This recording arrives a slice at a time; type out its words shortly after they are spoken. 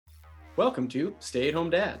Welcome to Stay at Home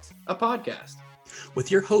Dads, a podcast.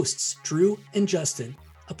 With your hosts, Drew and Justin,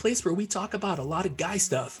 a place where we talk about a lot of guy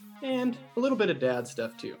stuff. And a little bit of dad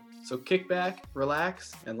stuff too. So kick back,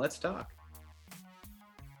 relax, and let's talk.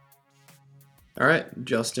 All right,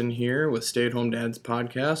 Justin here with Stay at Home Dads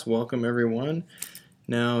podcast. Welcome everyone.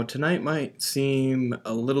 Now, tonight might seem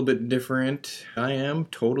a little bit different. I am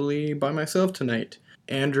totally by myself tonight.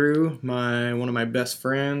 Andrew, one of my best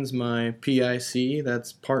friends, my PIC,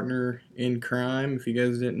 that's partner in crime, if you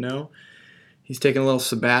guys didn't know. He's taking a little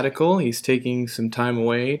sabbatical. He's taking some time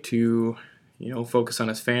away to, focus on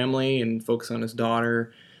his family and focus on his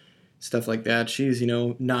daughter, stuff like that. She's,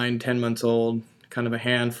 9, 10 months old, kind of a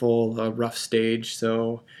handful, a rough stage,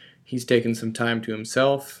 so he's taking some time to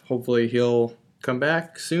himself. Hopefully he'll come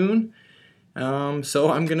back soon.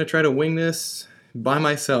 So I'm going to try to wing this by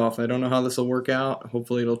myself. I don't know how this will work out.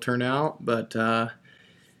 Hopefully it'll turn out, but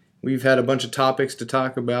we've had a bunch of topics to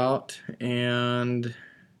talk about, and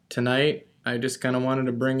tonight I just kind of wanted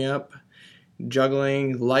to bring up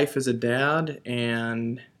juggling life as a dad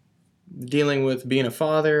and dealing with being a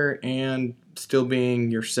father and still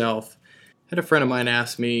being yourself. I had a friend of mine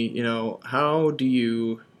ask me, how do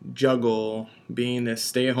you juggle being this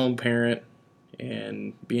stay-at-home parent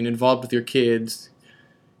and being involved with your kids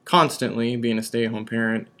constantly, being a stay-at-home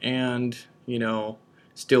parent, and,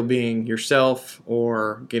 still being yourself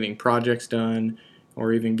or getting projects done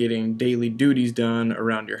or even getting daily duties done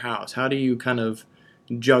around your house? How do you kind of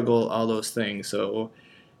juggle all those things? So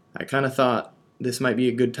I kind of thought this might be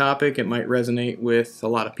a good topic. It might resonate with a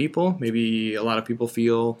lot of people. Maybe a lot of people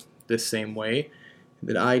feel this same way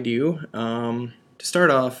that I do. To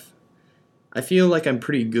start off, I feel like I'm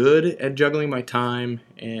pretty good at juggling my time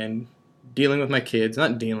and dealing with my kids.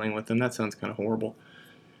 Not dealing with them, that sounds kind of horrible.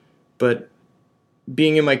 But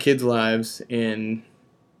being in my kids' lives and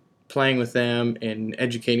playing with them and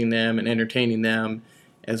educating them and entertaining them,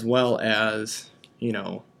 as well as,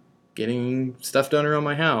 getting stuff done around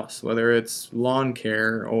my house, whether it's lawn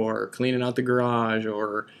care or cleaning out the garage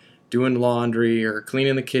or doing laundry or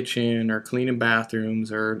cleaning the kitchen or cleaning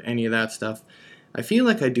bathrooms or any of that stuff. I feel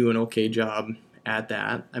like I do an okay job at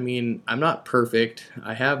that. I mean, I'm not perfect.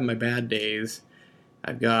 I have my bad days.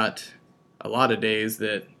 I've got a lot of days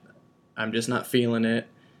that I'm just not feeling it.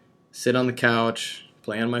 Sit on the couch,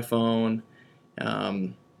 play on my phone,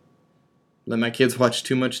 let my kids watch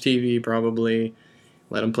too much TV probably,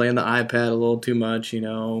 let them play on the iPad a little too much,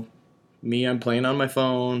 Me, I'm playing on my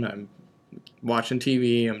phone, I'm watching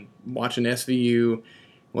TV, I'm watching SVU,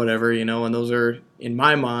 whatever, and those are, in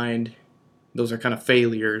my mind, those are kind of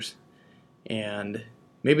failures, and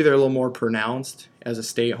maybe they're a little more pronounced as a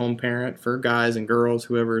stay-at-home parent for guys and girls,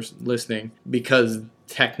 whoever's listening, because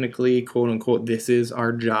technically, quote-unquote, this is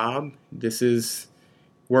our job. This is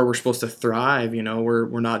where we're supposed to thrive.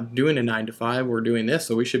 We're not doing a 9 to 5. We're doing this,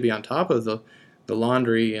 so we should be on top of the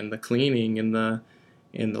laundry and the cleaning and the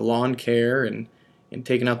lawn care and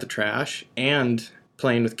taking out the trash and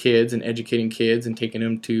playing with kids and educating kids and taking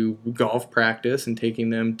them to golf practice and taking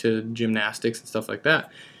them to gymnastics and stuff like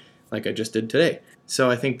that, like I just did today.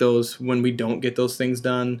 So I think when we don't get those things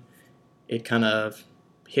done, it kind of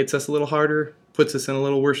hits us a little harder, puts us in a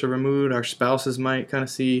little worse of a mood. Our spouses might kind of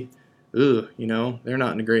see, they're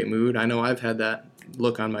not in a great mood. I know I've had that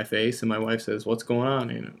look on my face, and my wife says, what's going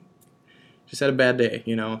on? Just had a bad day,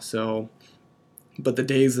 so, but the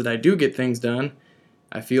days that I do get things done,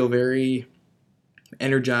 I feel very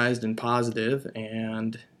energized and positive,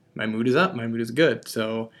 and my mood is up, my mood is good.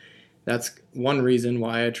 So that's one reason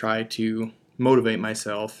why I try to motivate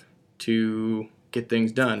myself to get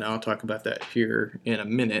things done. I'll talk about that here in a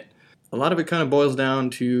minute. A lot of it kind of boils down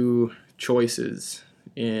to choices,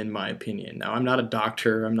 in my opinion. Now, I'm not a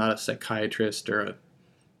doctor, I'm not a psychiatrist or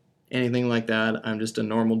anything like that. I'm just a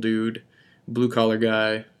normal dude, blue-collar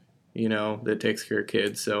guy, that takes care of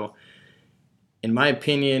kids. So, in my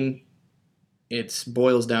opinion, it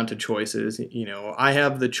boils down to choices. I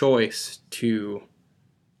have the choice to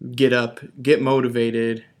get up, get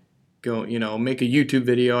motivated, go, make a YouTube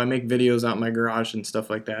video. I make videos out in my garage and stuff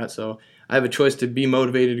like that. So I have a choice to be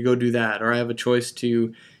motivated to go do that, or I have a choice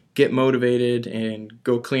to get motivated and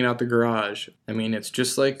go clean out the garage. I mean, it's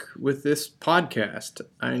just like with this podcast.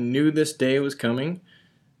 I knew this day was coming.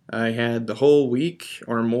 I had the whole week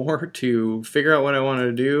or more to figure out what I wanted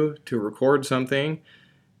to do, to record something,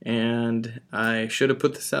 and I should have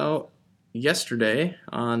put this out yesterday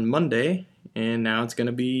on Monday, and now it's going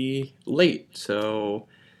to be late. So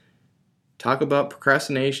talk about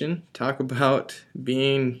procrastination, talk about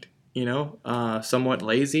being, somewhat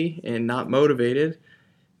lazy and not motivated.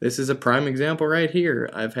 This is a prime example right here.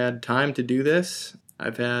 I've had time to do this.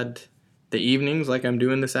 I've had the evenings like I'm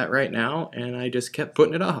doing this at right now, and I just kept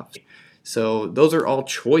putting it off. So those are all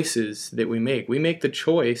choices that we make. We make the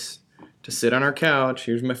choice to sit on our couch,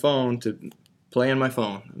 here's my phone, to play on my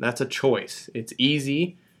phone. That's a choice. It's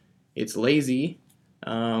easy, it's lazy,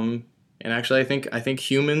 and actually I think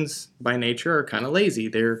humans by nature are kind of lazy.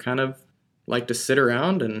 They're kind of like to sit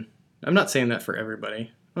around, and I'm not saying that for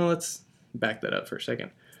everybody. Well, let's back that up for a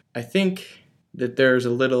second. I think that there's a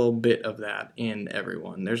little bit of that in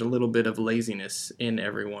everyone. There's a little bit of laziness in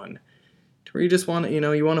everyone, to where you just want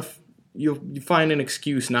to, you find an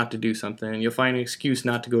excuse not to do something. You'll find an excuse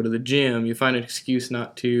not to go to the gym. You find an excuse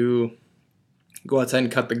not to go outside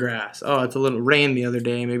and cut the grass. Oh, it's a little rain the other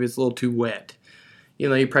day. Maybe it's a little too wet.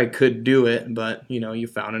 You probably could do it, but, you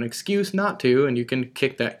found an excuse not to, and you can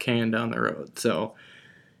kick that can down the road. So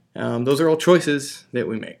those are all choices that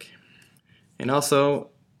we make. And also,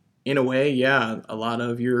 in a way, yeah, a lot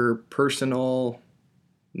of your personal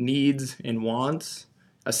needs and wants,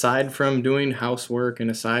 aside from doing housework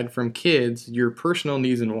and aside from kids, your personal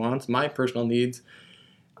needs and wants, my personal needs,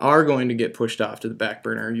 are going to get pushed off to the back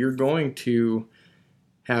burner. You're going to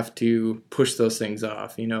have to push those things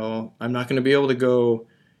off. I'm not going to be able to go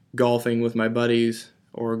golfing with my buddies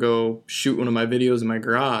or go shoot one of my videos in my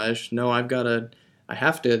garage. No, I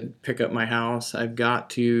have to pick up my house. I've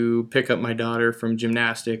got to pick up my daughter from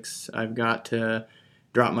gymnastics. I've got to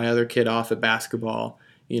drop my other kid off at basketball.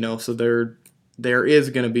 So there is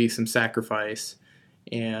going to be some sacrifice,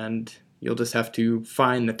 and you'll just have to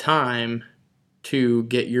find the time to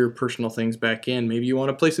get your personal things back in. Maybe you want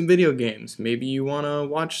to play some video games. Maybe you want to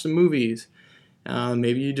watch some movies.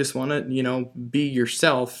 Maybe you just want to, be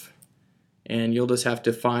yourself, and you'll just have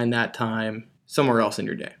to find that time somewhere else in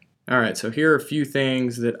your day. All right, so here are a few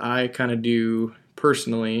things that I kind of do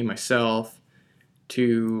personally myself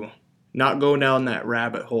to not go down that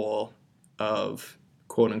rabbit hole of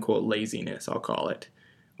quote unquote laziness, I'll call it,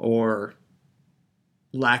 or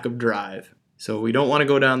lack of drive. So we don't want to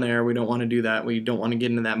go down there. We don't want to do that. We don't want to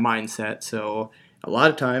get into that mindset. So a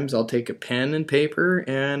lot of times I'll take a pen and paper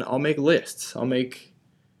and I'll make lists. I'll make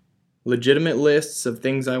legitimate lists of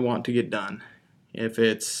things I want to get done. If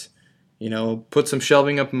it's, put some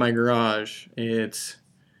shelving up in my garage, it's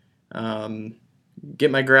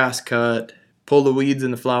get my grass cut, pull the weeds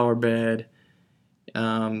in the flower bed,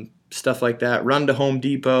 stuff like that. Run to Home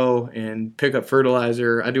Depot and pick up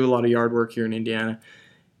fertilizer. I do a lot of yard work here in Indiana.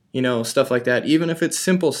 Stuff like that. Even if it's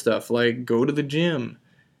simple stuff like go to the gym,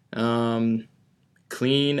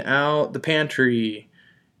 clean out the pantry,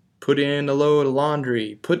 put in a load of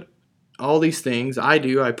laundry, put all these things.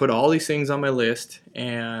 I put all these things on my list,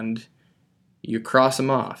 and you cross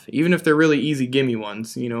them off. Even if they're really easy gimme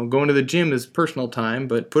ones. Going to the gym is personal time,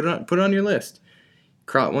 but put it on your list.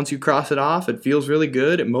 Once you cross it off, it feels really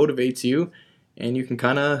good. It motivates you, and you can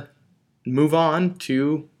kind of move on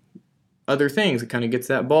to other things. It kind of gets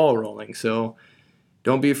that ball rolling. So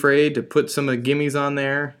don't be afraid to put some of the gimmies on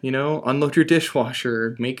there. Unload your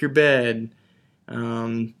dishwasher, make your bed,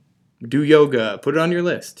 do yoga, put it on your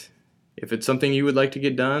list. If it's something you would like to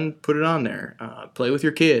get done, put it on there. Play with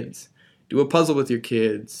your kids, do a puzzle with your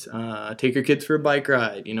kids, take your kids for a bike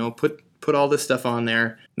ride. Put all this stuff on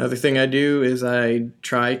there. Another thing I do is I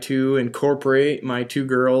try to incorporate my two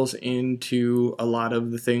girls into a lot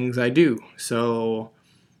of the things I do. So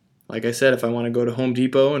like I said, if I want to go to Home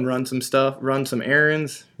Depot and run some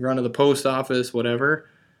errands, run to the post office, whatever,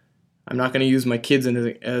 I'm not going to use my kids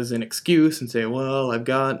as an excuse and say, well, I've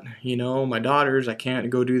got, my daughters, I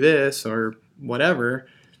can't go do this or whatever.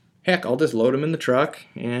 Heck, I'll just load them in the truck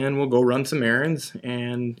and we'll go run some errands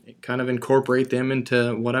and kind of incorporate them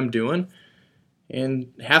into what I'm doing.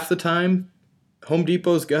 And half the time, Home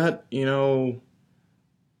Depot's got,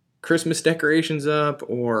 Christmas decorations up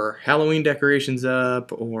or Halloween decorations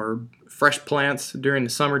up or fresh plants during the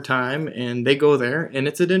summertime, and they go there and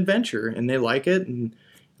it's an adventure and they like it, and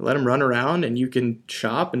let them run around and you can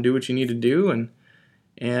shop and do what you need to do,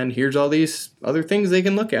 and here's all these other things they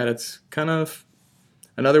can look at. It's kind of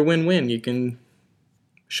another win-win. You can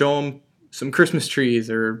show them some Christmas trees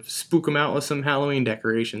or spook them out with some Halloween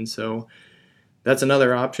decorations. So that's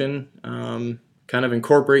another option. Kind of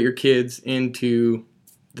incorporate your kids into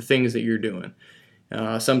the things that you're doing.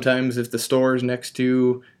 Sometimes if the store is next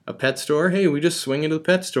to a pet store, hey, we just swing into the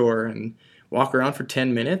pet store and walk around for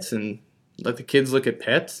 10 minutes and let the kids look at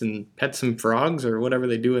pets and pet some frogs or whatever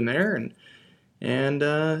they do in there, and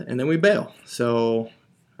then we bail. So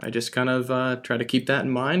I just kind of try to keep that in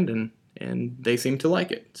mind, and they seem to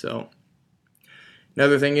like it. So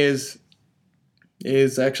another thing is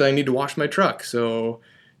actually I need to wash my truck. So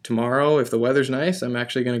tomorrow, if the weather's nice, I'm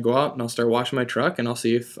actually going to go out and I'll start washing my truck, and I'll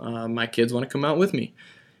see if my kids want to come out with me.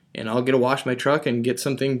 and I'll get to wash my truck and get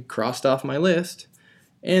something crossed off my list.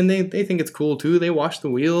 And they think it's cool too. They wash the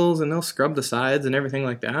wheels and they'll scrub the sides and everything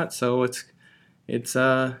like that. So it's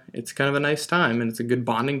kind of a nice time, and it's a good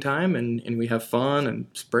bonding time, and we have fun and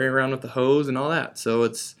spray around with the hose and all that. So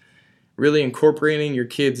it's really incorporating your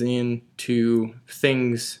kids into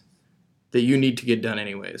things that you need to get done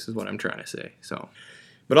anyways, is what I'm trying to say. So,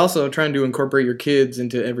 but also trying to incorporate your kids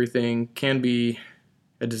into everything can be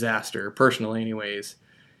a disaster, personally anyways.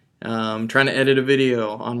 Trying to edit a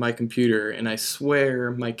video on my computer, and I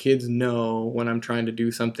swear my kids know when I'm trying to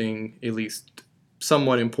do something at least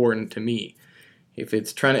somewhat important to me. If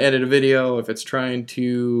it's trying to edit a video, if it's trying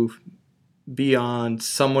to be on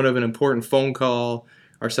somewhat of an important phone call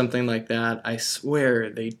or something like that, I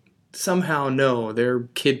swear they somehow know, their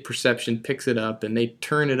kid perception picks it up, and they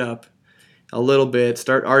turn it up a little bit,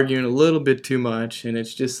 start arguing a little bit too much, and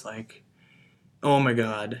it's just like, oh my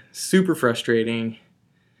God, super frustrating.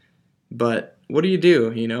 But what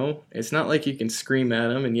do? It's not like you can scream at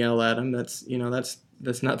them and yell at them. That's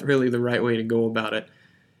not really the right way to go about it.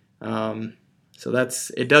 So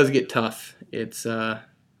it does get tough. It's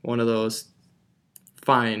one of those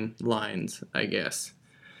fine lines, I guess.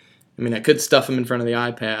 I mean, I could stuff them in front of the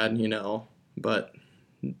iPad, but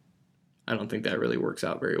I don't think that really works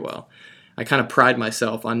out very well. I kind of pride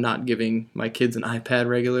myself on not giving my kids an iPad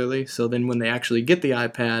regularly, so then when they actually get the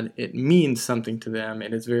iPad, it means something to them,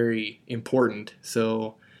 and it's very important,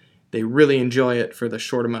 so they really enjoy it for the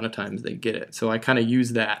short amount of times they get it. So I kind of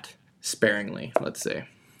use that sparingly, let's say.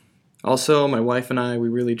 Also, my wife and I, we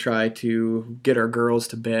really try to get our girls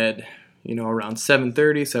to bed, around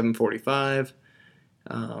 7:30, 7:45.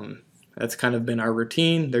 That's kind of been our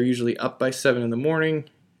routine. They're usually up by 7 in the morning,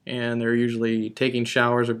 and they're usually taking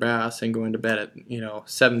showers or baths and going to bed at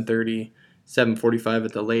 7:30, 7:45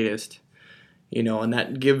 at the latest. And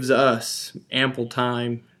that gives us ample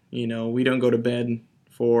time. We don't go to bed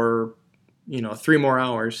for 3 more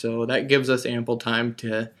hours, so that gives us ample time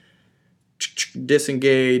to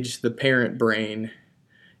disengage the parent brain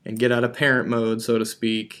and get out of parent mode, so to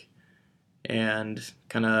speak, and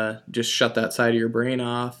kind of just shut that side of your brain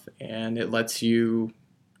off, and it lets you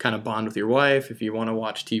kind of bond with your wife. If you want to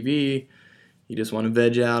watch TV, you just want to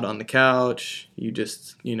veg out on the couch, you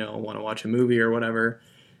just want to watch a movie or whatever,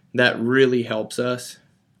 that really helps us.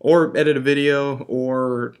 Or edit a video,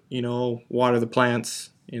 or water the plants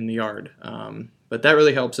in the yard. But that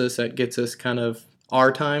really helps us. That gets us kind of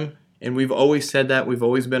our time, and we've always said that. We've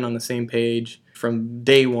always been on the same page from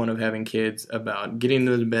day one of having kids about getting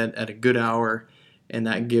them to bed at a good hour, and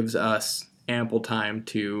that gives us ample time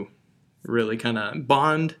to really kind of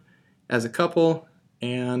bond as a couple,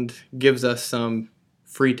 and gives us some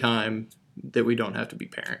free time that we don't have to be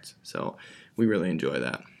parents. So we really enjoy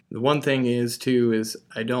that. The one thing is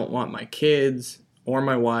I don't want my kids or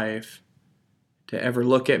my wife to ever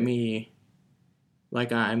look at me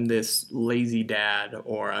like I'm this lazy dad,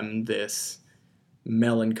 or I'm this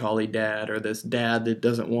melancholy dad, or this dad that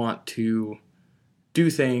doesn't want to do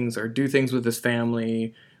things with his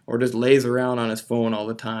family, or just lays around on his phone all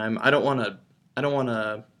the time. I don't want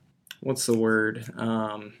to, what's the word?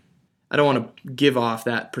 I don't want to give off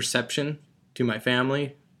that perception to my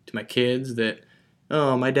family, to my kids, that,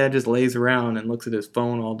 oh, my dad just lays around and looks at his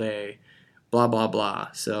phone all day, blah, blah, blah.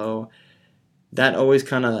 So that always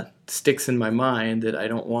kind of sticks in my mind, that I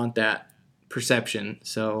don't want that perception.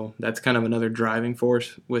 So that's kind of another driving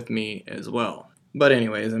force with me as well. But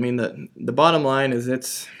anyways, I mean, the bottom line is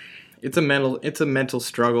it's a mental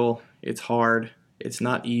struggle. It's hard. It's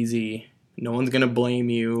not easy. No one's going to blame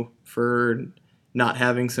you for not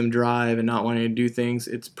having some drive and not wanting to do things.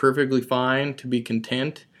 It's perfectly fine to be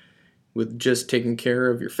content with just taking care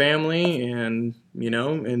of your family and,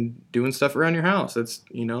 and doing stuff around your house.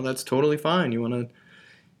 That's totally fine. You want to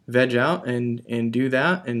veg out and do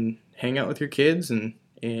that and hang out with your kids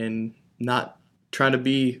and not try to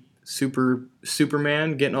be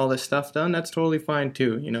Superman getting all this stuff done. That's totally fine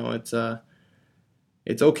too.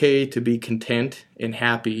 It's okay to be content and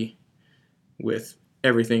happy with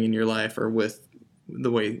everything in your life, or with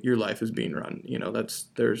the way your life is being run.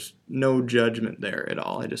 There's no judgment there at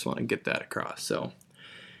all. I just want to get that across. So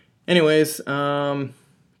anyways,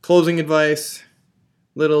 closing advice,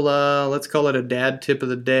 let's call it a dad tip of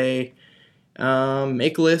the day.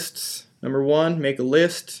 Make lists. Number 1, make a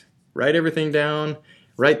list, write everything down,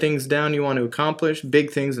 write things down you want to accomplish,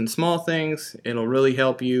 big things and small things. It'll really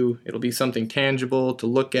help you. It'll be something tangible to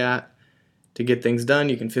look at, to get things done.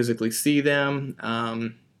 You can physically see them.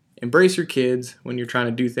 Embrace your kids when you're trying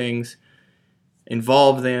to do things.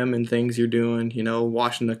 Involve them in things you're doing,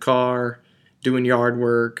 washing the car, doing yard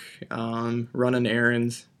work, running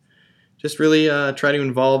errands. just really try to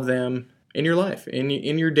involve them in your life, in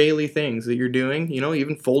your daily things that you're doing,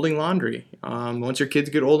 even folding laundry. Once your kids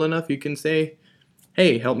get old enough, you can say,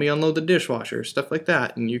 hey, help me unload the dishwasher, stuff like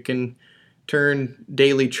that. And you can turn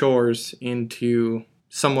daily chores into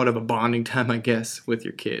somewhat of a bonding time, I guess, with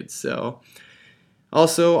your kids. So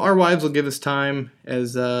also, our wives will give us time,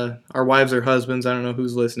 as our wives are husbands. I don't know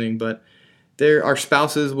who's listening, but our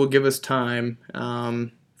spouses will give us time,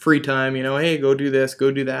 free time, hey, go do this,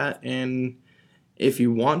 go do that. And if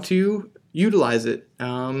you want to, utilize it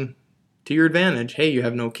to your advantage. Hey, you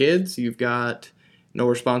have no kids, you've got no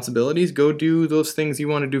responsibilities, go do those things you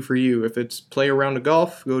want to do for you. If it's play a round of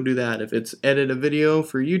golf, go do that. If it's edit a video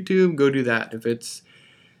for YouTube, go do that. If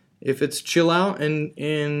it's chill out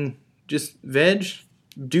and just veg,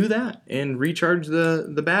 do that and recharge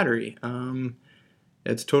the battery.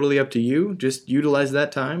 It's totally up to you. Just utilize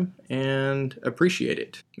that time and appreciate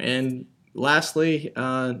it. And lastly,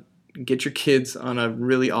 get your kids on a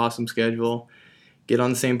really awesome schedule. Get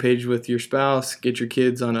on the same page with your spouse. Get your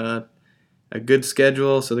kids on a good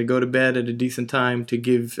schedule so they go to bed at a decent time to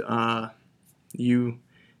give you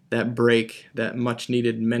that break, that much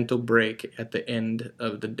needed mental break at the end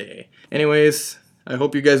of the day. Anyways, I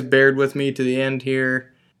hope you guys bared with me to the end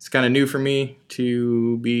here. It's kind of new for me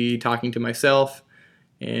to be talking to myself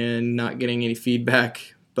and not getting any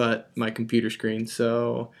feedback but my computer screen.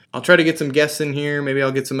 So I'll try to get some guests in here. Maybe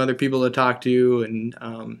I'll get some other people to talk to and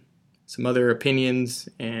some other opinions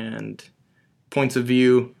and points of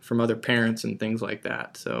view from other parents and things like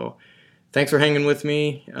that. So thanks for hanging with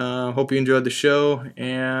me. Hope you enjoyed the show,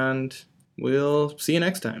 and we'll see you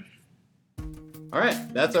next time. All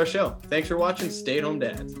right, that's our show. Thanks for watching Stay at Home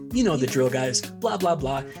Dads. You know the drill, guys. Blah, blah,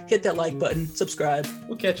 blah. Hit that like button, subscribe.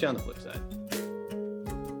 We'll catch you on the flip side.